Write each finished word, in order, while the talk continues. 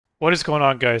What is going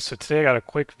on, guys? So today I got a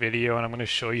quick video and I'm going to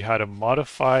show you how to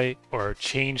modify or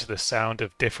change the sound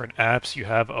of different apps you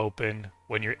have open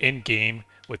when you're in game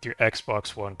with your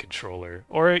Xbox One controller.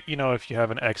 Or, if you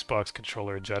have an Xbox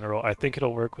controller in general, I think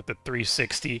it'll work with the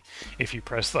 360 if you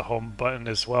press the home button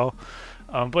as well.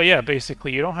 But yeah,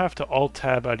 basically you don't have to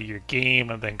alt-tab out of your game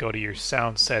and then go to your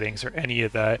sound settings or any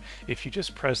of that. If you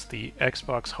just press the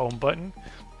Xbox home button,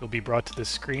 you'll be brought to this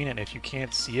screen, and if you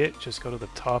can't see it, just go to the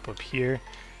top of here,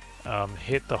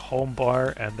 hit the home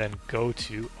bar, and then go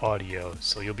to audio.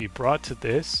 So you'll be brought to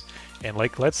this, and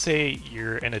like, let's say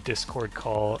you're in a Discord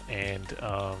call and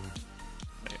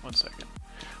wait one second.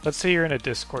 Let's say you're in a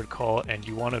Discord call and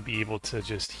you want to be able to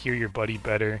just hear your buddy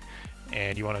better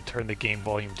and you want to turn the game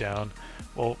volume down.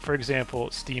 Well, for example,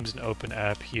 Steam's an open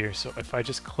app here, so if I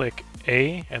just click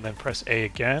A and then press A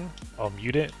again, I'll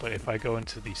mute it. But if I go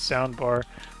into the sound bar,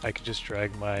 I can just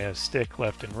drag my stick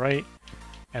left and right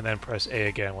and then press A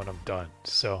again when I'm done.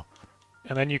 So,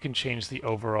 and then you can change the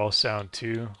overall sound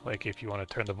too, like if you want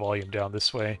to turn the volume down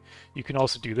this way. You can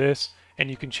also do this,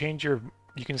 and you can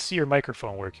see your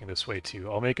microphone working this way too.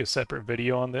 I'll make a separate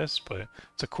video on this, but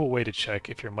it's a cool way to check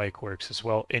if your mic works as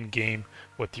well in-game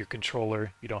with your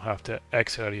controller. You don't have to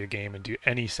exit out of your game and do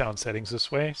any sound settings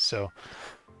this way, so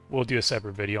we'll do a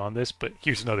separate video on this, but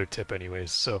here's another tip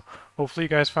anyways. So hopefully you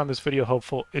guys found this video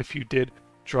helpful. If you did,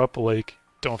 drop a like.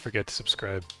 Don't forget to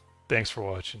subscribe. Thanks for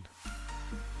watching.